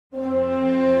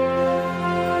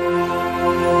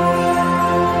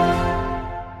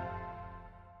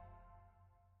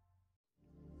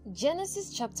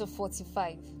Genesis chapter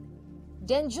 45.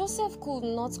 Then Joseph could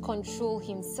not control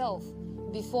himself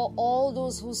before all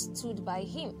those who stood by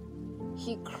him.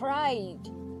 He cried,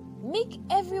 "Make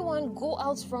everyone go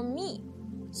out from me."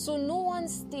 So no one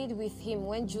stayed with him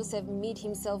when Joseph made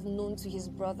himself known to his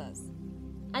brothers.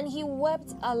 And he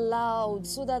wept aloud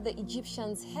so that the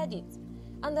Egyptians heard it,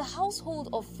 and the household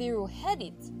of Pharaoh heard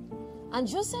it. And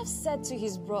Joseph said to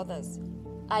his brothers,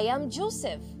 "I am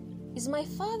Joseph. Is my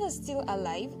father still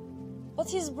alive?" But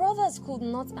his brothers could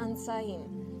not answer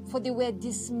him, for they were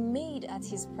dismayed at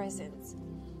his presence.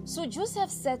 So Joseph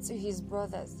said to his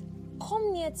brothers,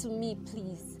 "Come near to me,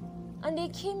 please." And they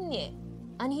came near,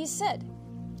 and he said,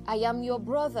 "I am your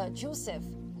brother Joseph,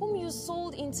 whom you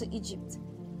sold into Egypt.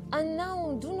 And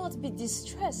now do not be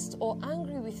distressed or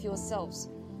angry with yourselves,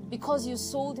 because you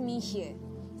sold me here.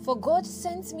 For God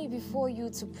sent me before you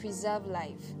to preserve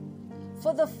life.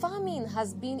 For the famine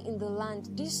has been in the land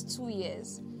these 2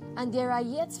 years, and there are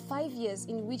yet 5 years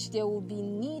in which there will be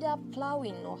neither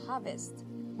plowing nor harvest.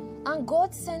 And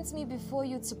God sent me before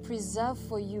you to preserve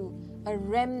for you a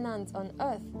remnant on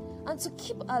earth, and to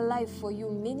keep alive for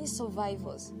you many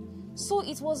survivors. So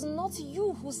it was not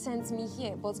you who sent me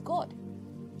here, but God.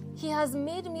 He has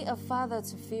made me a father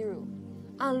to Pharaoh,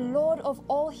 and lord of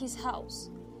all his house,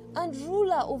 and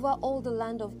ruler over all the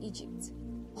land of Egypt.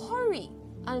 Hurry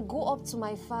and go up to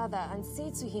my father and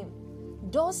say to him,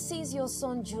 'Thus says your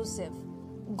son Joseph,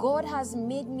 God has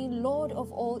made me lord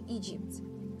of all Egypt.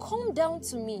 Come down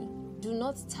to me, do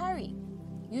not tarry.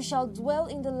 You shall dwell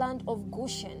in the land of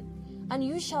Goshen, and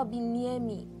you shall be near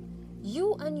me,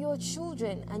 you and your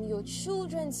children and your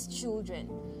children's children,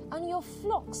 and your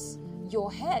flocks,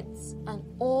 your herds, and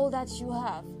all that you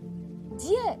have.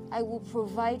 There I will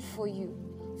provide for you,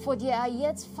 for there are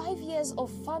yet 5 years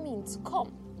of famine to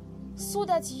come, so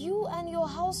that you and your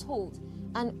household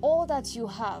and all that you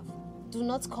have do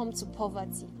not come to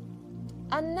poverty.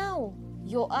 And now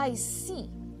your eyes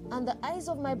see, and the eyes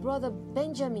of my brother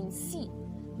Benjamin see,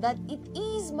 that it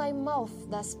is my mouth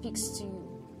that speaks to you.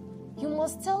 You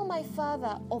must tell my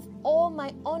father of all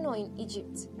my honor in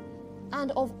Egypt,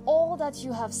 and of all that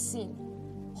you have seen.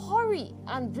 Hurry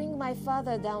and bring my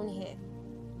father down here."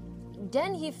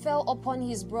 Then he fell upon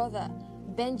his brother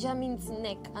Benjamin's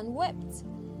neck and wept,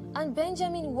 and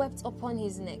Benjamin wept upon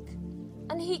his neck.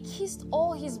 And he kissed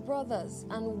all his brothers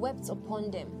and wept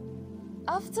upon them.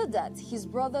 After that his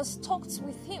brothers talked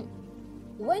with him.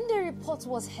 When the report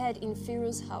was heard in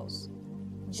Pharaoh's house,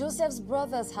 "Joseph's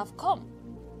brothers have come,"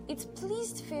 it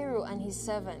pleased Pharaoh and his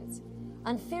servants.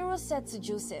 And Pharaoh said to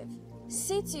Joseph,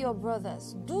 "Say to your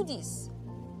brothers, 'Do this: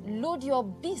 load your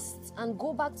beasts and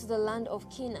go back to the land of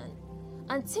Canaan,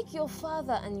 and take your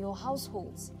father and your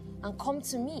households, and come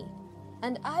to me,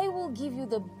 and I will give you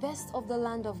the best of the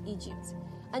land of Egypt,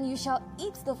 and you shall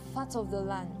eat the fat of the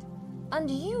land.' And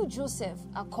you, Joseph,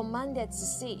 are commanded to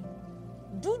say,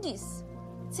 'Do this: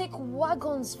 take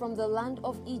wagons from the land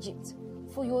of Egypt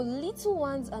for your little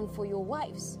ones and for your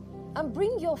wives, and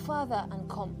bring your father and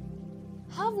come.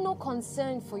 Have no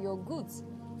concern for your goods,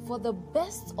 for the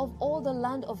best of all the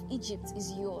land of Egypt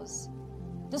is yours.'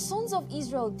 The sons of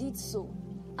Israel did so,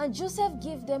 and Joseph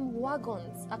gave them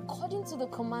wagons according to the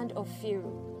command of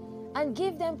Pharaoh, and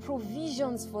gave them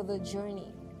provisions for the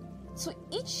journey. To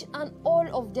each and all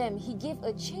of them he gave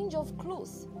a change of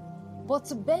clothes. But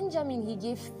to Benjamin he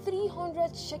gave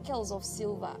 300 shekels of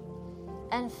silver,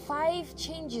 and 5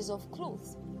 changes of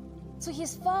clothes. To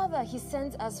his father he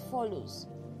sent as follows: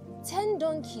 10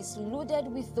 donkeys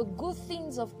loaded with the good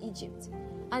things of Egypt,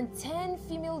 and 10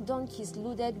 female donkeys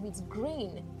loaded with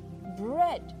grain,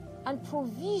 bread, and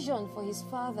provision for his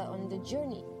father on the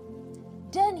journey.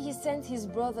 Then he sent his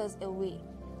brothers away,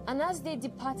 and as they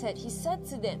departed he said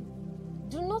to them,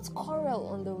 'Do not quarrel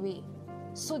on the way.'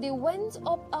 So they went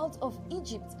up out of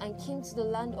Egypt and came to the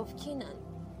land of Canaan,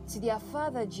 to their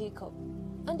father Jacob.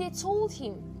 And they told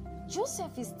him,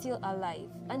 'Joseph is still alive,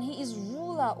 and he is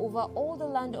ruler over all the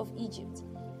land of Egypt.'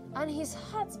 And his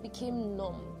heart became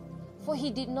numb, for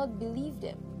he did not believe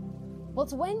them.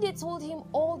 But when they told him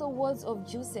all the words of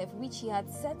Joseph which he had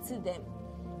said to them,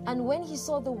 and when he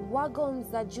saw the wagons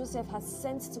that Joseph had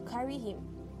sent to carry him,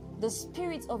 the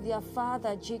spirit of their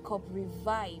father Jacob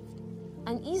revived.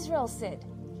 And Israel said,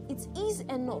 'It is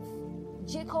enough.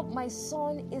 Jacob my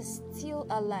son is still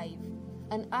alive,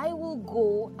 and I will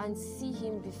go and see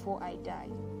him before I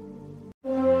die.'"